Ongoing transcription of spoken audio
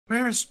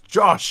Where's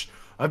Josh?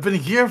 I've been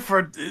here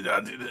for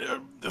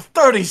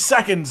 30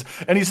 seconds,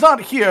 and he's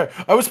not here.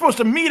 I was supposed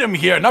to meet him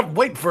here, not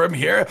wait for him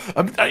here.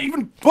 I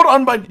even put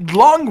on my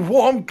long,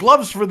 warm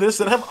gloves for this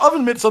that have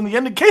oven mitts on the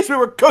end in case we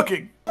were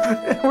cooking.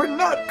 We're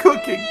not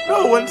cooking.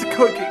 No one's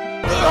cooking.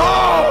 I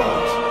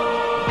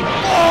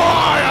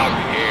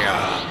am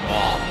here,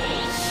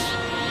 mortals,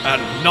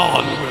 and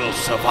none will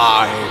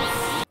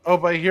survive. Oh,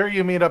 by here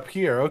you mean up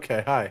here.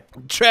 Okay, hi.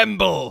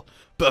 Tremble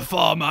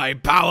before my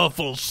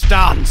powerful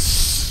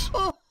stance.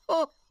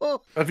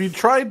 Have you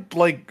tried,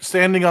 like,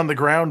 standing on the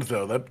ground,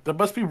 though? That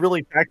must be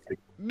really taxing.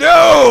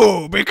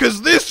 No,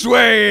 because this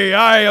way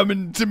I am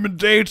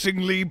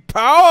intimidatingly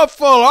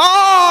powerful.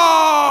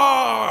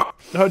 Ah!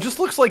 No, it just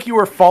looks like you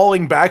were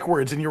falling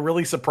backwards and you're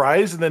really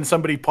surprised, and then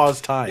somebody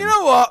paused time. You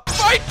know what?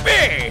 Fight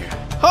me!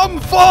 Come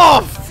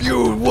forth,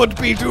 you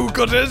would-be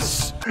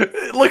do-gooders!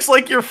 It looks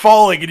like you're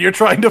falling and you're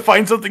trying to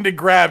find something to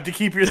grab to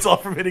keep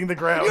yourself from hitting the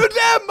ground. You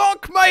dare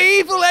mock my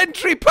evil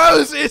entry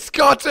poses,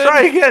 Cotton!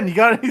 Try again. You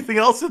got anything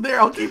else in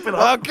there? I'll keep it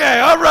up.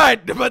 Okay,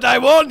 alright, but I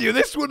warn you,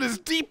 this one is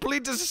deeply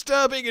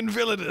disturbing and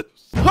villainous.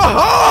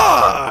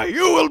 Ha-ha!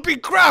 You will be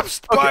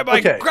grasped by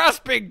my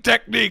grasping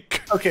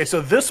technique! Okay,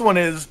 so this one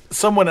is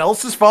someone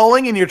else is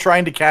falling and you're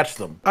trying to catch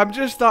them. I'm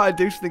just thought I'd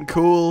do something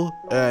cool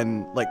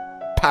and, like,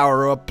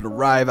 power up and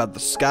arrive at the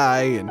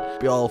sky and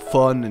be all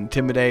fun and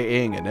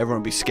intimidating and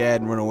everyone be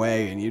scared and run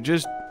away, and you're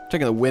just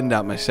taking the wind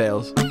out my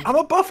sails. I'm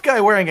a buff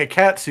guy wearing a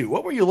cat suit.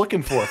 What were you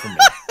looking for from me?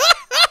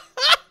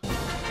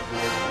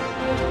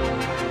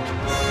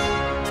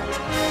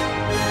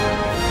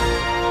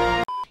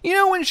 You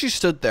know when she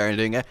stood there and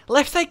doing a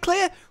left side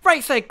clear,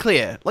 right side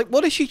clear? Like,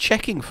 what is she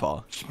checking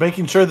for? She's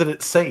making sure that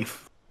it's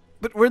safe.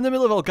 But we're in the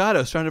middle of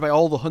Elgato, surrounded by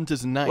all the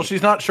hunters and knights. Well,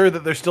 she's not sure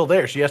that they're still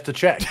there. She has to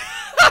check.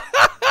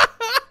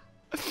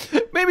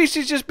 Maybe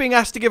she's just being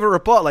asked to give a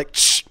report, like,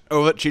 shh,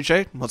 over,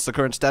 Chiche, what's the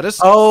current status?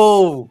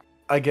 Oh,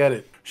 I get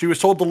it. She was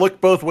told to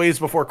look both ways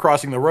before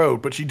crossing the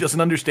road, but she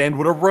doesn't understand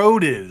what a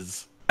road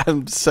is.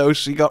 And so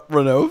she got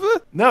run over?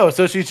 No,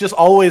 so she just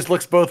always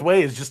looks both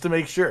ways just to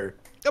make sure.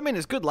 I mean,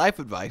 it's good life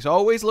advice.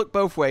 Always look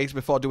both ways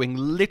before doing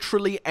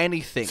literally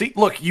anything. See,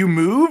 look, you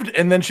moved,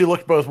 and then she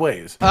looked both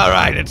ways. All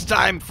right, it's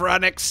time for our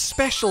next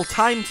special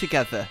time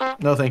together.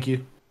 No, thank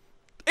you.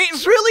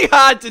 It's really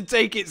hard to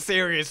take it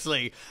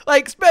seriously.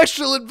 Like,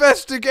 Special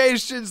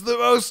Investigation's the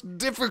most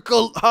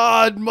difficult,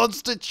 hard,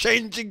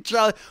 monster-changing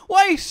challenge.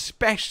 Why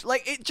special?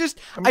 Like, it just,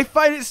 I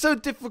find it so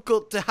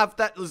difficult to have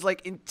that as,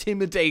 like,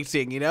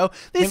 intimidating, you know?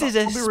 This is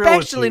a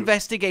special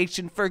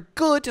investigation for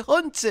good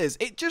hunters.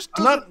 It just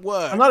doesn't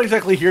work. I'm not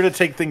exactly here to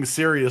take things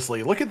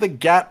seriously. Look at the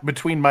gap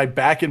between my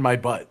back and my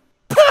butt.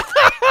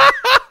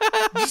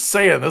 Just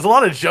saying, there's a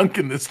lot of junk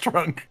in this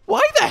trunk.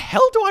 Why the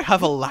hell do I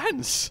have a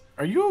lance?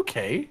 Are you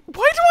okay?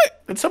 Why do I?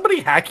 Did somebody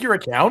hack your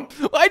account?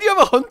 Why do you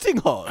have a hunting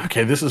horn?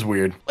 Okay, this is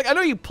weird. Like, I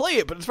know you play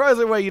it, but as far as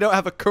I'm aware, you don't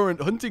have a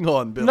current hunting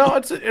horn build. No,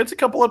 it's a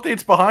couple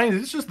updates behind.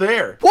 It's just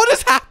there. What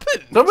has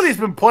happened? Somebody's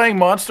been playing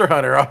Monster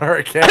Hunter on our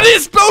account. And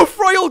it's both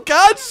Royal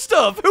Guard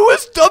stuff. Who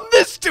has done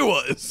this to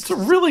us? It's a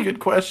really good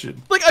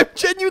question. Like, I'm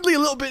genuinely a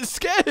little bit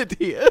scared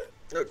here.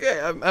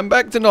 Okay, I'm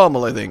back to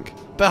normal, I think.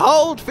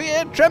 Behold,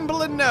 fear,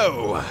 tremble, and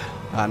know.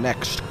 Our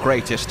next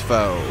greatest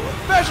foe.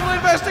 Special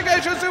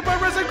Investigation Super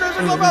Risen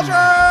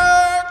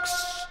Valstrax!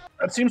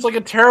 That seems like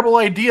a terrible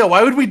idea.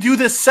 Why would we do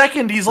this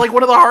second? He's like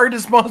one of the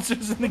hardest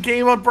monsters in the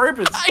game on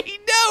purpose. I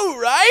know,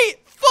 right?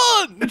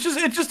 Fun! It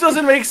just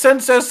doesn't make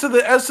sense as to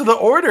the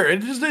order.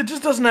 It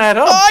just doesn't add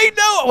up. I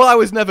know! Well, I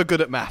was never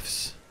good at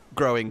maths.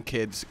 Growing up.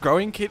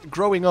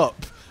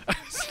 I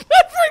was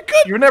never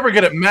good. You were never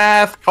good at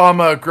math,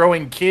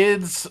 growing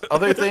kids,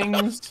 other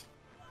things.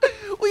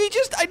 Well,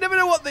 I never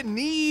know what they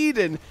need,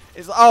 and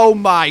it's, oh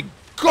my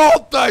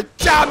god, the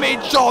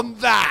damage on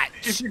that!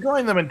 If you're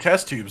growing them in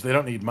test tubes, they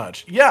don't need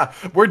much. Yeah,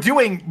 we're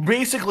doing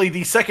basically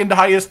the second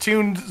highest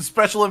tuned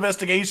special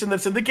investigation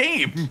that's in the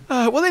game.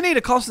 Well, they need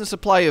a constant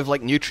supply of,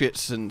 like,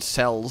 nutrients and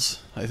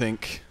cells, I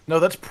think. No,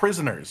 that's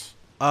prisoners.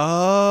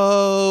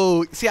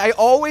 Oh, see, I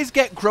always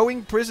get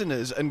growing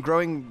prisoners and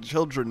growing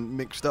children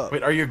mixed up.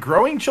 Wait, are you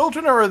growing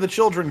children or are the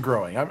children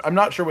growing? I'm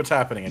not sure what's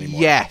happening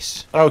anymore.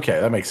 Yes. Okay,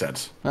 that makes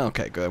sense.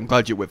 Okay, good. I'm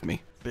glad you're with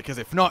me. Because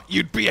if not,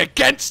 you'd be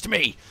against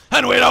me,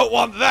 and we don't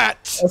want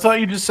that. I thought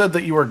you just said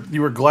that you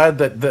were glad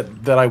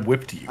that I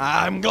whipped you.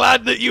 I'm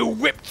glad that you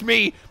whipped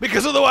me,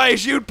 because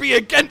otherwise you'd be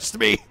against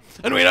me,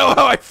 and we know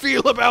how I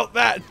feel about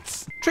that.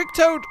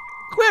 Tricktoad,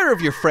 where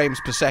have your frames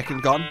per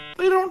second gone?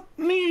 They don't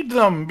need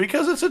them,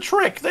 because it's a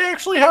trick. They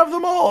actually have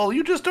them all.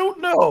 You just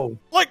don't know.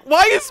 Like,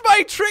 why is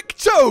my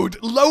Tricktoad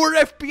lower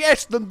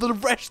FPS than the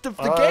rest of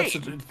the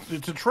game?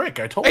 It's a trick,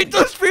 I told you. It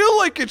does feel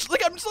like it's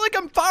like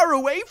I'm far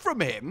away from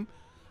him.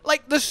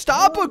 Like, the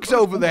Starbucks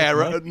over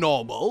there are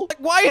normal. Like,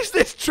 why is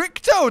this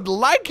Tricktoad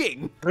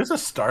lagging? There's a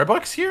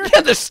Starbucks here?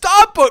 Yeah, the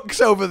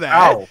Starbucks over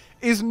there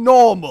is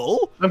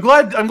normal. I'm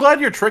glad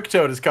your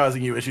Tricktoad is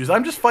causing you issues.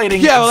 I'm just fighting.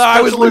 Yeah, well,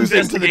 I was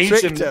losing to the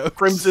Tricktoad.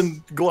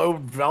 Crimson Glow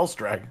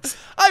Valstrax.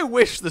 I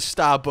wish the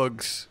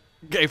Starbucks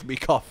gave me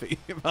coffee,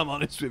 if I'm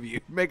honest with you.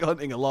 Make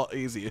hunting a lot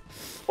easier.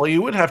 Well,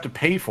 you would have to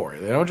pay for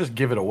it. They don't just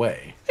give it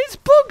away.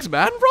 bugs,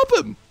 man. Rob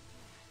them.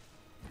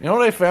 You know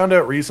what I found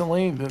out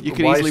recently? You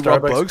can easily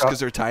rob bugs because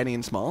they're tiny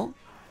and small.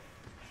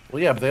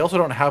 Well, yeah, but they also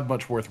don't have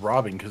much worth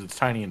robbing because it's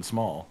tiny and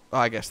small. Oh,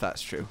 I guess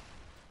that's true.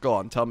 Go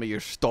on, tell me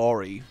your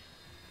story.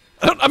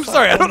 I'm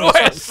sorry, I don't know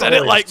why I said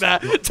it like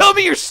that. Tell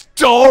me your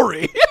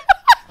story.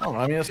 I don't know.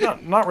 I mean, it's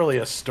not really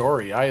a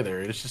story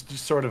either. It's just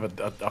sort of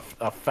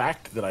a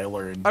fact that I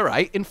learned. All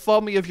right,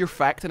 inform me of your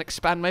fact and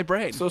expand my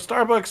brain. So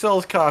Starbucks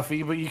sells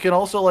coffee, but you can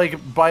also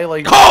like buy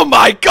like. Oh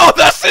my god,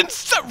 that's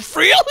insane!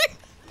 Really?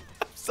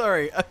 I'm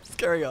sorry. I'm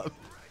carrying on.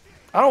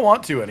 I don't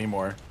want to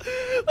anymore.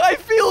 I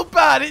feel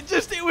bad. It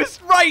was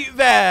right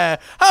there.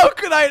 How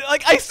could I?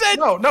 Like I said.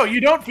 No,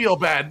 you don't feel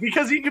bad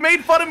because you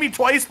made fun of me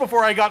twice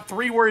before I got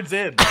 3 words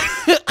in.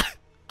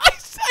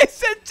 I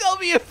said, tell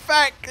me a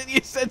fact, and you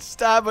said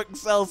Starbucks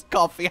sells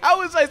coffee.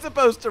 How was I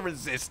supposed to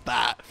resist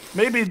that?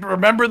 Maybe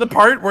remember the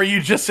part where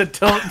you just said,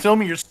 tell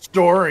me your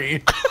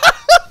story.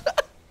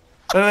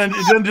 And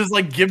then just,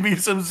 like, give me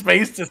some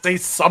space to say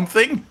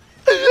something?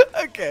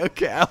 Okay,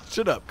 I'll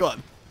shut up. Go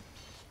on.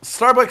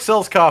 Starbucks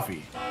sells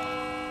coffee.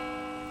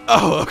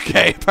 Oh,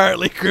 okay.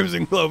 Apparently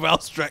Crimson Glow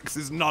Valstrax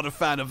is not a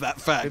fan of that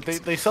fact.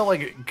 They sell,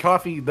 like,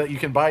 coffee that you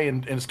can buy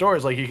in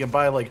stores. Like, you can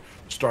buy, like,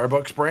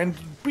 Starbucks brand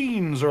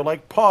beans or,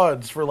 like,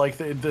 pods for, like,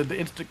 the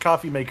instant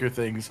coffee maker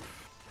things.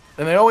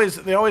 And they always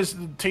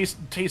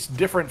taste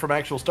different from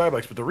actual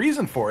Starbucks. But the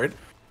reason for it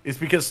is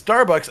because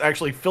Starbucks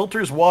actually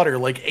filters water,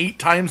 like, 8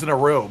 times in a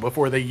row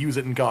before they use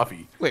it in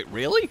coffee. Wait,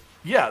 really?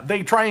 Yeah,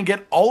 they try and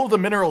get all of the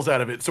minerals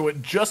out of it so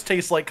it just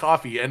tastes like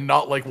coffee and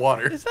not like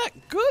water. Is that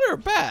good or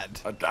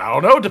bad? I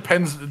don't know.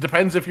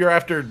 Depends if you're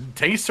after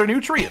taste or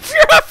nutrients. If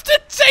you're after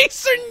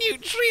taste or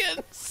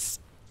nutrients.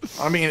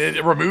 I mean,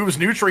 it removes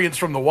nutrients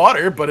from the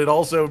water, but it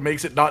also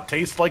makes it not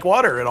taste like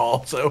water at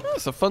all. So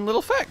that's a fun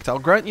little fact. I'll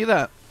grant you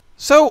that.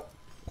 So,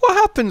 what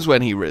happens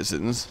when he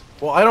risens?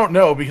 Well, I don't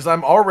know because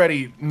I'm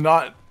already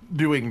not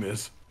doing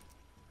this.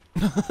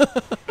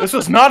 This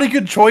was not a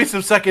good choice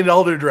of second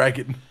Elder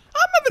Dragon.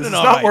 This is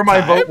not where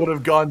my vote would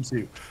have gone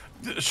to.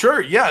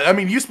 Sure, yeah. I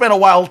mean, you spent a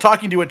while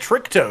talking to a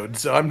trick toad,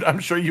 so I'm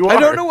sure you are. I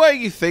don't know why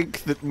you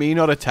think that me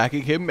not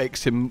attacking him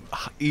makes him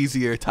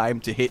easier time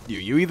to hit you.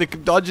 You either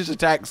can dodge his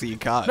attacks or you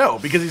can't. No,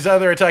 because he's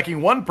either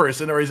attacking one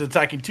person or he's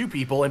attacking 2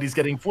 people and he's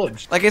getting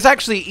flinched. Like, it's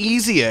actually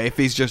easier if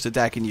he's just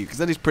attacking you, because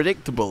then he's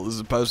predictable as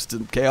opposed to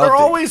chaotic. They're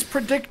always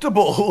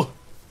predictable.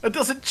 It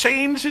doesn't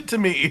change it to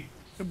me.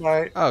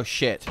 Goodbye. Oh,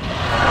 shit.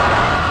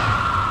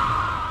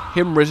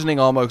 Him risening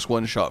almost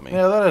one-shot me.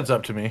 Yeah, that adds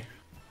up to me.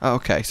 Oh,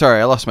 okay,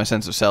 sorry, I lost my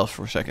sense of self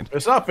for a second.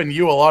 It's not been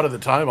you a lot of the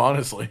time,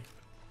 honestly.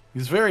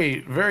 He's very,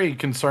 very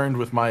concerned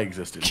with my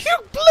existence. You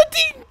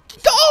bloody...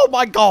 Oh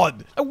my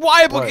god!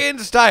 Why again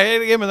to start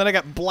hitting him and then I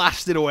got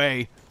blasted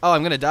away? Oh,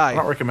 I'm gonna die. I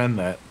don't recommend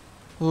that.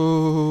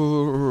 Always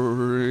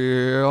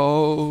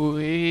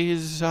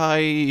I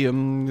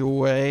am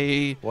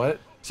away.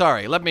 What?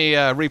 Sorry, let me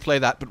replay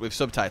that, but with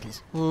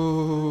subtitles.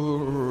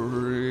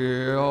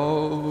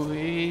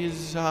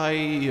 Always I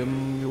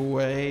am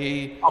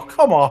away. Oh,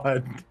 come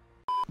on.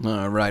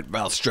 Alright,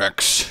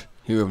 Valstrax.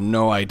 You have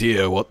no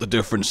idea what the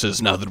difference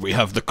is now that we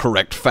have the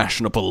correct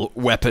fashionable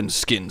weapon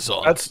skins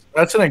on. That's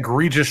an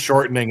egregious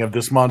shortening of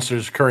this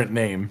monster's current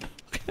name.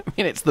 I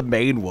mean, it's the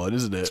main one,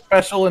 isn't it?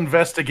 Special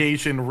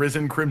Investigation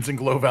Risen Crimson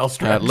Glow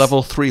Valstrax.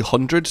 Level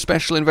 300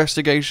 Special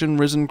Investigation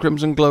Risen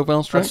Crimson Glow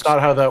Valstrax? That's not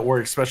how that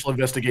works. Special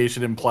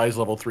Investigation implies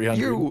level 300.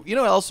 You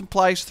know what else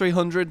implies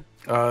 300?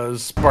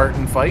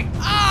 Spartan Fight.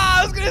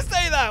 Ah, I was gonna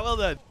say that. Well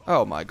done.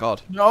 Oh my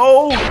god.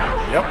 No.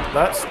 Yep,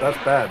 that's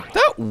bad.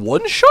 That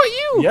one-shot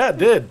you? Yeah, it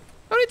did.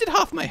 I only did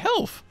half my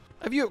health.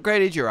 Have you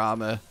upgraded your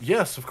armor?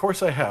 Yes, of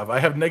course I have. I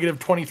have negative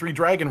 23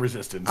 dragon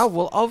resistance. Oh,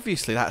 well,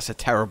 obviously that's a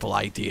terrible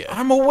idea.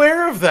 I'm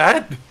aware of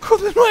that. Well,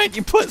 then why didn't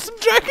you put some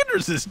dragon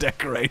resist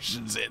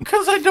decorations in?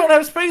 Because I don't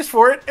have space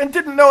for it and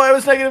didn't know I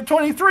was negative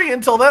 23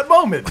 until that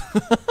moment.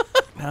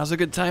 Now's a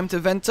good time to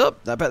vent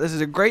up. I bet this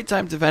is a great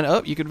time to vent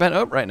up. You could vent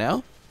up right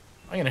now.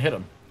 I'm going to hit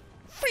him.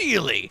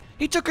 Really?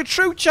 He took a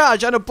true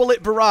charge and a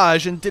bullet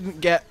barrage and didn't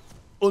get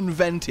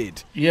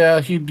unvented. Yeah,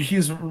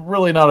 he's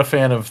really not a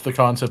fan of the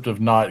concept of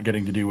not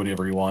getting to do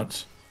whatever he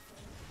wants.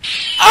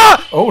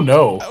 Ah! Oh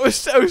no. That was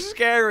so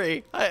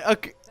scary.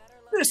 Okay.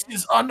 This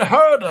is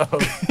unheard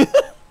of.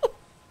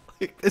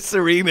 This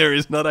arena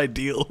is not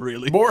ideal,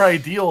 really. More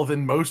ideal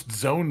than most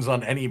zones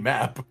on any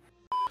map.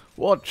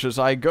 Watch as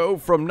I go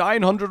from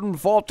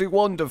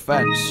 941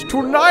 defense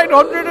to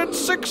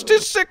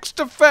 966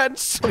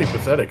 defense. Pretty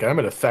pathetic. I'm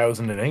at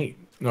 1,008.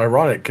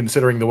 Ironic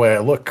considering the way I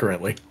look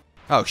currently.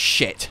 Oh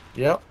shit.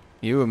 Yep.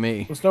 You and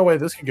me. There's no way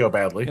this could go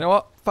badly. You know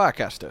what?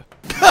 Firecaster.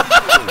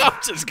 I'm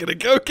just gonna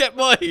go get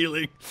my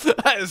healing.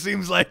 That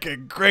seems like a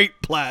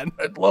great plan.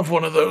 I'd love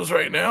one of those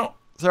right now.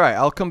 It's alright,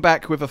 I'll come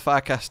back with a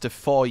Firecaster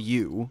for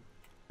you,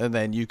 and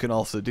then you can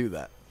also do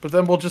that. But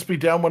then we'll just be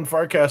down one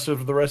Firecaster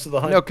for the rest of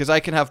the hunt. No, because I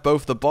can have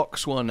both the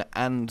box one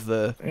and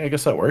the... Yeah, I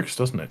guess that works,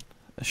 doesn't it?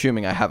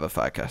 Assuming I have a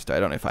Firecaster. I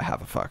don't know if I have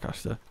a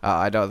Firecaster.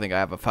 I don't think I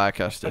have a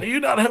Firecaster. Do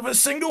you not have a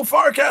single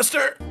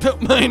Firecaster?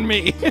 Don't mind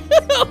me.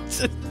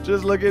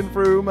 Just looking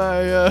through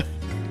my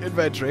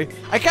inventory.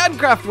 I can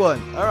craft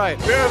one. All right.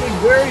 We're having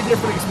very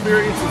different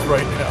experiences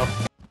right now.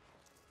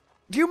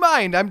 Do you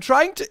mind? I'm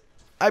trying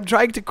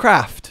to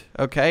craft,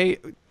 okay?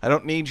 I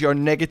don't need your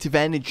negative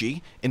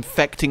energy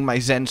infecting my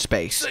Zen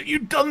space.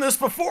 You'd done this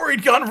before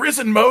he'd gone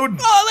risen mode.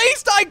 Well, at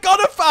least I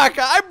got a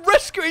fucker. I'm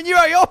rescuing you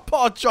out of your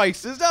poor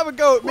choices. Have a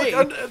go at me.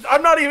 Look,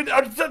 I'm not even,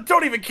 I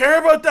don't even care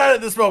about that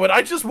at this moment.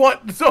 I just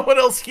want someone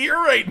else here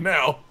right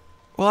now.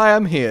 Well, I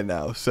am here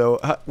now, so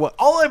what?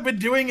 All I've been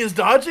doing is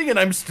dodging and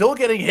I'm still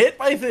getting hit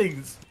by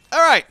things. All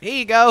right, here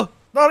you go.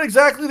 Not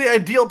exactly the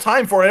ideal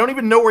time for it. I don't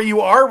even know where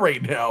you are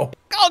right now.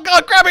 Oh,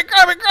 God, grab it,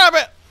 grab it, grab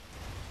it.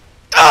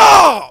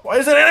 Oh! Why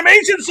is that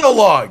animation so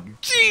long?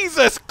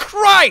 Jesus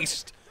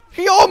Christ!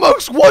 He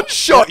almost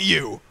one-shot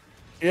you!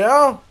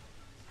 Yeah?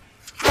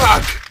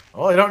 Fuck!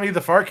 Well, I don't need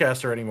the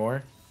Farcaster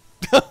anymore.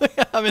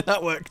 I mean,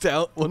 that worked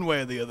out one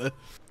way or the other.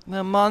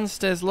 The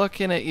monster's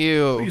looking at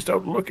you. Please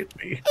don't look at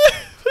me.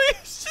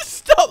 Please just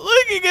stop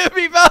looking at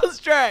me,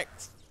 Valstrax!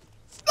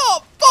 It's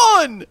not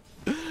fun!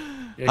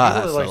 Yeah,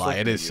 That's a lie.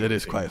 It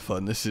is quite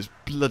fun. This is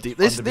bloody...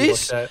 This...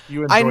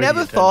 You I enjoy never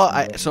the thought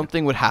attention,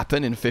 something would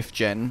happen in 5th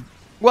gen.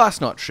 Well,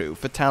 that's not true.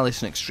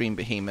 Fatalis and Extreme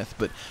Behemoth,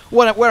 but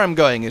where I'm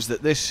going is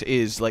that this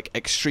is like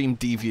Extreme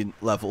Deviant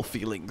level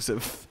feelings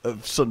of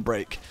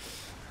Sunbreak.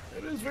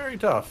 It is very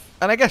tough.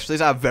 And I guess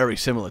these are very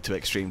similar to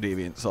Extreme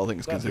Deviants, all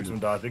things That took some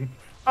considered. dodging.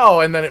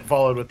 Oh, and then it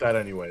followed with that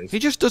anyways. He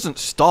just doesn't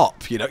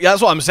stop, you know? Yeah,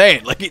 that's what I'm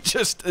saying. Like, it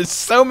just, there's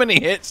so many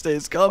hits to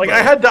his combo. Like,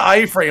 I had to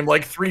iframe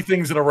like 3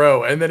 things in a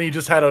row, and then he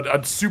just had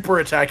a super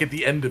attack at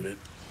the end of it.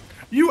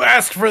 You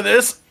asked for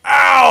this?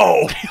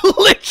 Ow!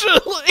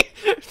 Literally!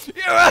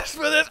 You asked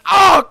for this!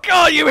 Oh,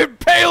 God, you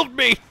impaled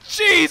me!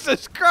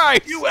 Jesus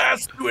Christ! You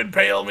asked to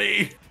impale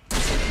me!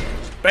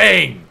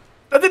 Bang!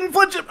 That didn't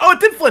flinch him! Oh, it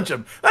did flinch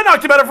him! That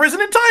knocked him out of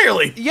prison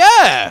entirely!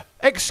 Yeah!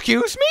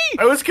 Excuse me?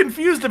 I was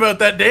confused about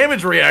that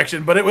damage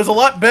reaction, but it was a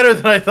lot better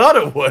than I thought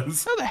it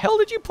was. How the hell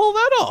did you pull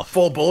that off?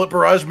 Full bullet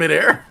barrage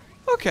midair.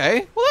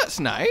 Okay, well that's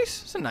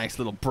nice. It's a nice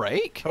little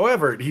break.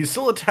 However, he's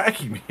still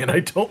attacking me, and I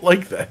don't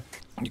like that.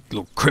 You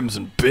little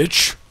crimson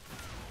bitch.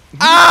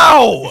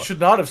 Ow! You should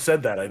not have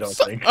said that, I don't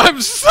think.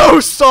 I'm so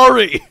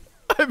sorry.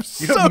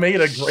 You have made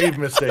a grave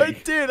mistake. I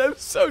did. I'm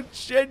so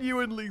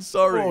genuinely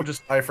sorry. Oh,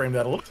 just iframe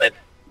that a little bit.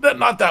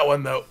 Not that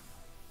one, though.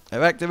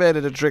 I've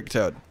activated a trick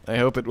toad. I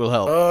hope it will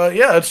help.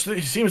 Yeah,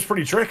 he seems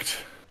pretty tricked.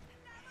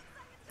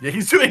 Yeah,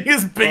 he's doing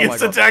his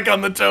biggest attack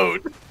on the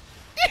toad.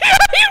 He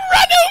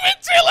ran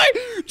over to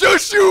like,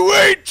 just you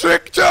wait,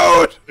 trick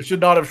toad. I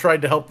should not have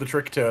tried to help the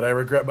trick toad. I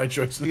regret my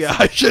choices. Yeah,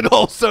 I should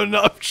also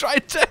not have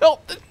tried to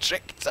help the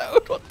trick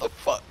toad. What the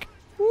fuck?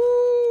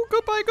 Ooh,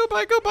 goodbye,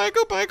 goodbye, goodbye,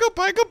 goodbye,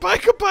 goodbye, goodbye,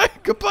 goodbye,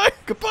 goodbye,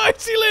 goodbye.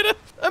 See you later.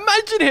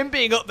 Imagine him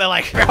being up there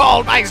like,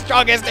 behold my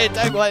strongest hit.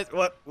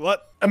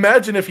 What?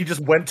 Imagine if he just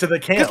went to the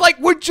camp. Because, like,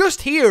 we're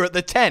just here at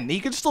the 10. He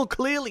can still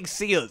clearly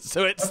see us,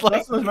 so it's like...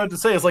 That's what I was about to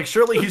say. It's like,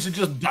 surely he should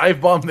just dive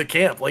bomb the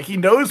camp. Like, he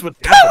knows what's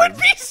That happening.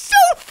 would be so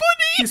funny!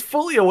 He's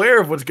fully aware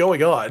of what's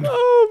going on.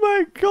 Oh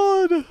my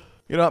god.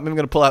 You know what? I'm going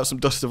to pull out some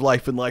Dust of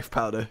Life and Life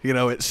Powder. You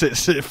know, it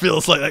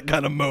feels like that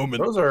kind of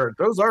moment. Those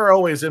are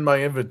always in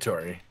my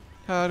inventory.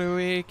 How do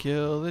we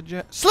kill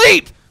the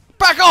Sleep!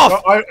 Back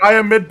off!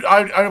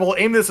 I will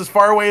aim this as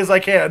far away as I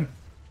can.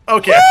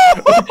 Okay.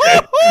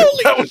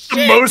 Holy That was shit.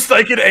 the most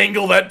I could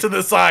angle that to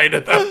the side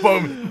at that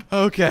moment.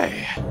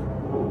 Okay.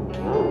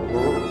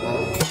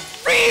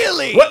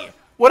 Really?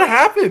 What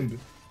happened?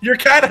 Your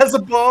cat has a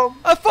bomb?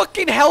 A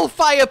fucking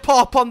hellfire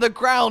pop on the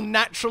ground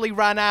naturally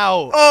ran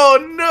out. Oh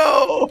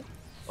no!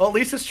 Well, at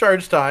least it's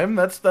charge time.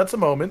 That's a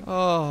moment.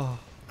 Oh.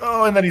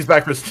 Oh, and then he's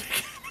back for a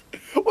stick.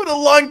 What a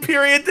long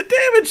period to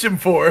damage him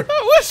for. That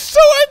was so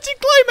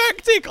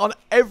anticlimactic on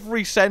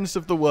every sense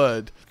of the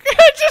word.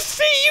 I just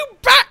see you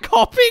back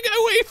hopping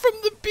away from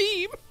the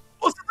beam.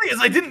 Well, the thing is,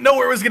 I didn't know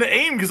where I was going to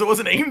aim because it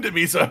wasn't aimed at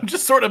me, so I'm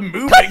just sort of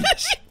moving.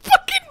 She's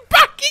fucking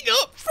backing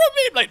up from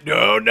him. Like,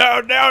 no.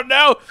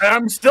 And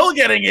I'm still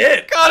getting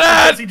hit. Got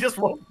it. Because he just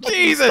won't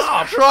Jesus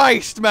stop.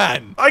 Christ,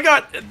 man. I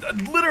got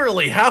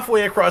literally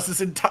halfway across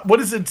this what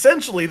is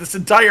essentially this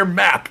entire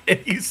map, and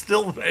he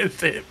still managed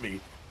to hit me.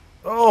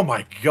 Oh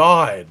my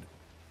god.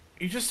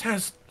 He just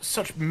has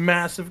such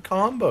massive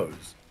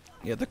combos.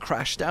 Yeah, the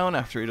crash down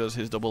after he does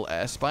his double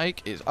air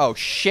spike is... Oh,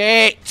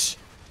 shit!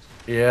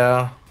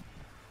 Yeah.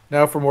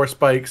 Now for more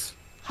spikes.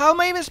 How am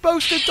I even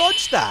supposed to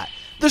dodge that?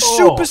 The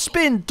super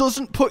spin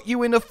doesn't put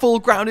you in a full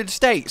grounded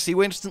state, so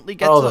you instantly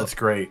get Oh, that's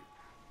great.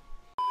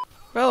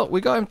 Well, we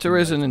got him to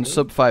Risen in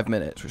sub 5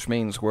 minutes, which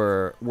means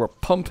we're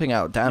pumping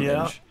out damage.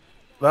 Yeah.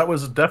 That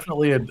was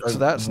definitely a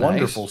that's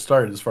wonderful nice.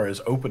 start as far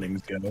as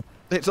openings go.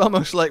 It's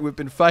almost like we've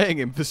been fighting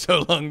him for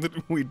so long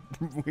that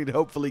we'd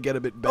hopefully get a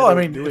bit better. Oh, I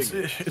mean, doing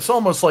it's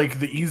almost like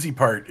the easy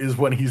part is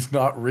when he's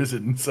not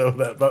risen, so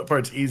that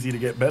part's easy to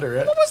get better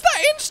at. What was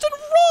that instant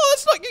roar?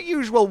 That's not your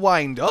usual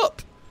wind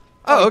up.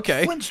 Oh,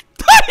 okay. Flinch.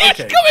 He's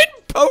Okay. coming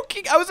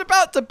poking. I was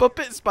about to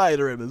puppet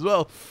spider him as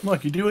well.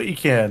 Look, you do what you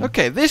can.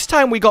 Okay, this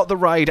time we got the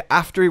ride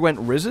after he went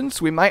Risen,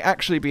 so we might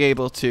actually be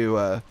able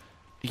to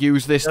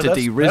use this to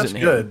de-risen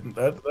him.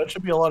 That's good. That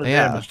should be a lot of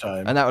damage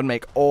time. And that would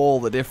make all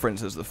the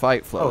difference as the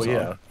fight flows on. Oh,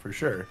 yeah, for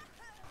sure.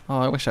 Oh,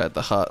 I wish I had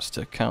the hearts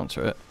to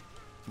counter it.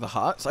 The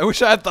hearts? I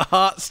wish I had the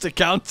hearts to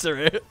counter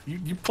it.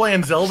 You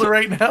playing Zelda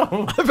right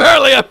now?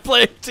 Apparently I'm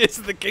playing Tears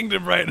of the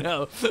Kingdom right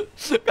now.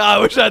 God, I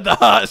wish I had the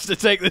hearts to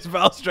take this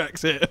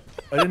Valstrax hit.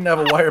 I didn't have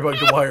a wire bug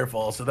to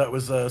wirefall, so that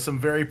was some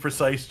very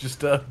precise,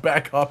 just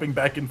hopping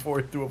back and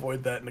forth to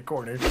avoid that in the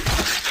corner.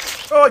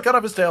 Oh, I cut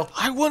off his tail.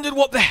 I wondered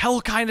what the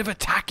hell kind of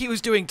attack he was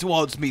doing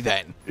towards me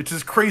then. It's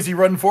his crazy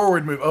run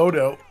forward move. Oh,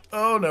 no.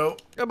 Oh, no.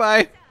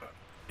 Goodbye.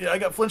 Yeah, I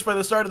got flinched by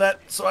the start of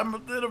that, so I'm...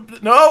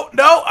 No,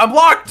 I'm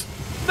locked!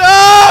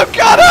 No,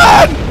 got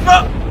on!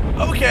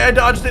 Oh, okay, I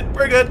dodged it.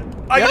 Very good.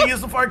 I gotta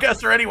use the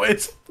Farcaster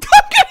anyways.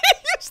 I'm gonna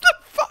use the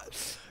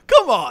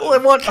Come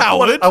on, well,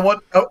 coward! I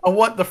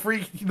want the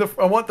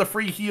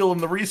free heal and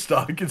the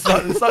restock. It's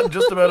not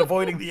just about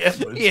avoiding the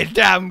ambush. You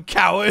damn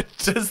coward!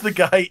 Says the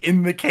guy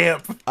in the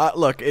camp.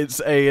 Look, it's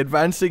a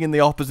advancing in the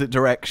opposite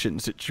direction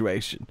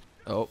situation.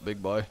 Oh,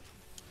 big boy.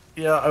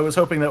 Yeah, I was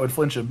hoping that would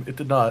flinch him. It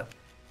did not.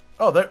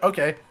 Oh, there.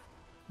 Okay.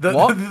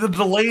 The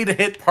delayed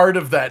hit part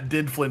of that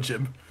did flinch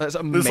him. That's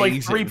amazing. There's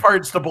like 3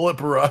 parts to Bullet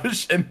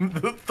Barrage, and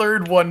the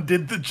third one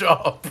did the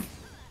job.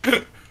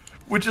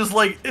 Which is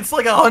like, it's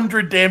like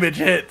 100 damage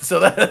hit, so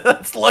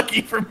that's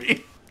lucky for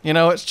me. You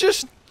know, it's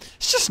just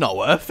not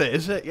worth it,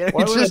 is it? You know,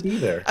 Why would I be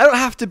there? I don't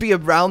have to be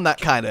around that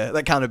kind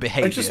of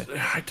behavior.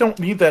 I don't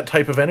need that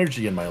type of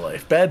energy in my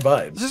life. Bad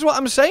vibes. This is what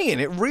I'm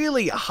saying. It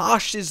really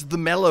harshes the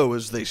mellow,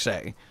 as they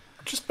say.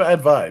 Just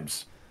bad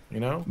vibes, you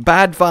know?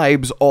 Bad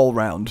vibes all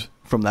round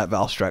from that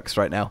Valstrax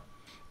right now.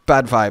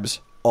 Bad vibes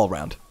all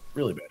round.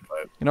 Really bad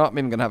vibes. You know what? I'm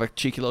even gonna have a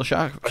cheeky little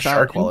shark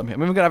while I'm here.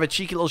 I'm even gonna have a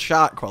cheeky little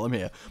shark while I'm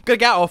here. I'm gonna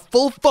get out a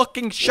full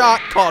fucking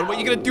shark con. What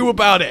are you gonna do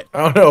about it?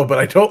 I don't know, but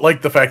I don't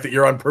like the fact that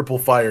you're on purple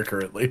fire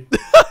currently.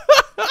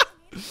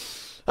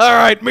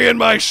 Alright, me and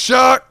my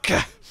shark.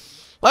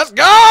 Let's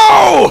go!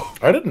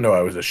 I didn't know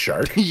I was a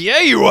shark. Yeah,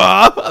 you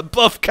are. A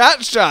buff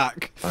cat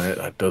shark.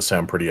 That does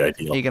sound pretty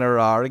ideal. Are you gonna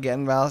roar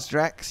again,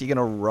 Valstrax? Are you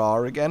gonna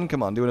roar again?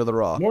 Come on, do another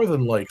roar. More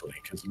than likely,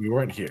 because we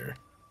weren't here.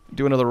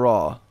 Do another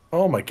roar.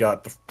 Oh my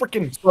god, the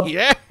freaking...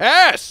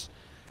 Yes!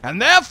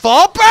 And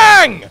therefore,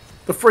 bang!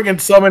 The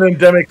friggin' summon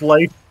endemic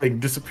life thing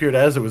disappeared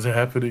as it was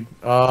happening.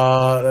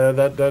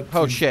 That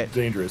oh shit,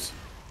 dangerous.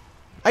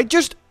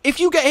 If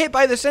you get hit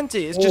by the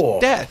sentry, it's just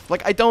death.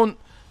 Like I don't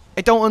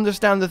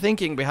understand the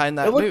thinking behind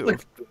that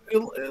move. It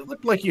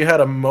looked like you had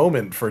a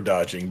moment for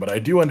dodging, but I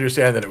do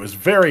understand that it was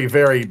very,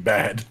 very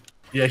bad.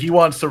 Yeah, he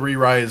wants to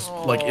re-rise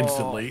like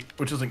instantly,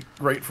 which isn't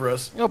great for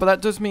us. No, but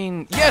that does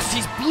mean yes,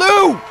 he's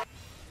blue.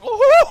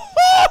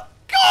 Oh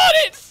God,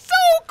 it's so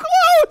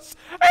close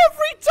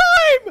every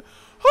time.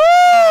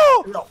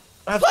 Oh, no,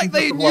 it's like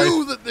they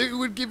knew that they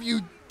would give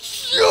you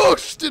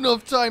just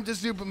enough time to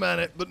Superman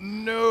it, but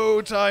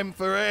no time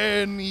for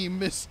any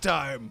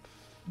mistime.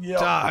 Yep.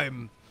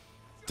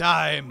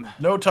 Time.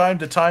 No time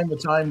to time the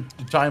time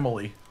to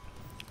timely.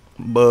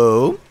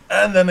 Boom.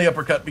 And then the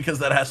uppercut, because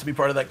that has to be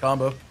part of that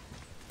combo. And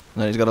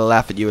then he's got to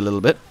laugh at you a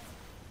little bit.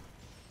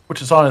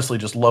 Which is honestly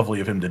just lovely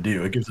of him to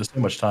do. It gives us so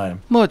much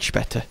time. Much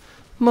better.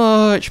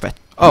 Much better.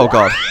 Oh,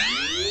 God.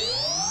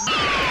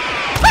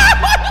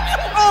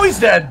 Oh, he's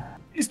dead.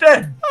 He's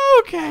dead.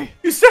 Okay.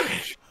 He's dead.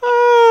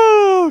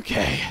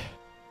 Okay.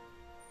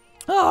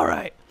 All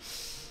right.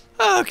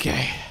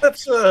 Okay.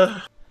 That's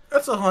a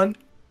hunt.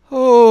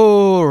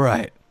 All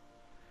right.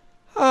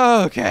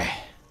 Okay.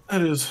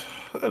 That is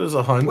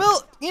a hunt.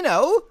 Well, you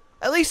know,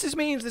 at least this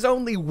means there's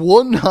only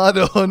one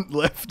harder hunt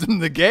left in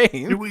the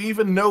game. Do we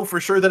even know for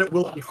sure that it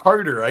will be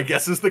harder, I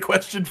guess, is the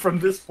question from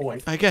this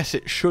point. I guess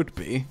it should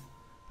be.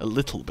 A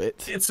little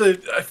bit.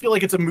 I feel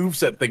like it's a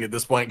moveset thing at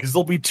this point, because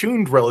they'll be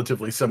tuned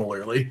relatively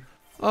similarly.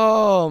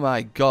 Oh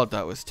my God,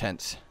 that was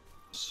tense.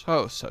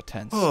 So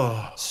tense.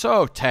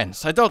 So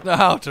tense. I don't know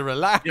how to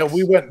relax. Yeah,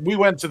 we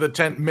went to the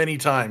tent many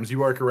times.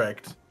 You are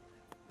correct.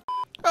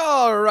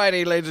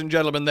 Alrighty, ladies and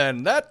gentlemen,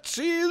 then. That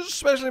is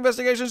Special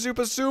Investigation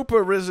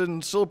Super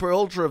Risen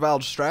Ultra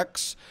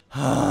Valstrax.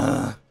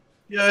 Yeah,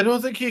 I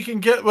don't think he can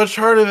get much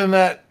harder than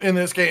that in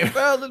this game.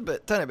 Well, a little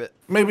bit, tiny bit.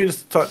 Maybe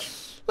just a touch.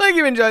 Like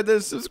you enjoyed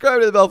this, subscribe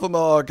to the bell for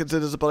more,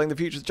 consider supporting the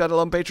Futures channel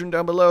on Patreon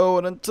down below,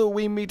 and until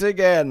we meet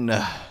again,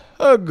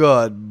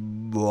 goodbye.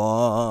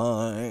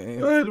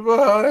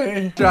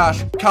 Goodbye.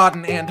 Josh,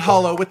 Cotton, and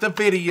Hollow with the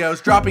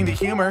videos, dropping the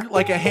humor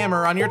like a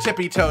hammer on your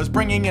tippy toes,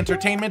 bringing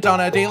entertainment on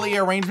a daily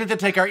arrangement to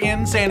take our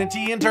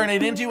insanity and turn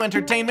it into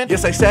entertainment.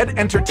 Yes, I said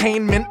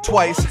entertainment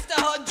twice,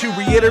 to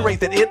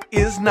reiterate that it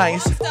is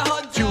nice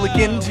to look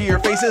into your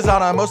faces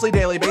on a mostly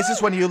daily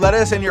basis when you let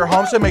us in your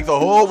homes to make the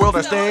whole world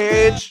a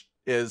stage.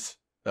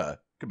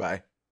 Goodbye.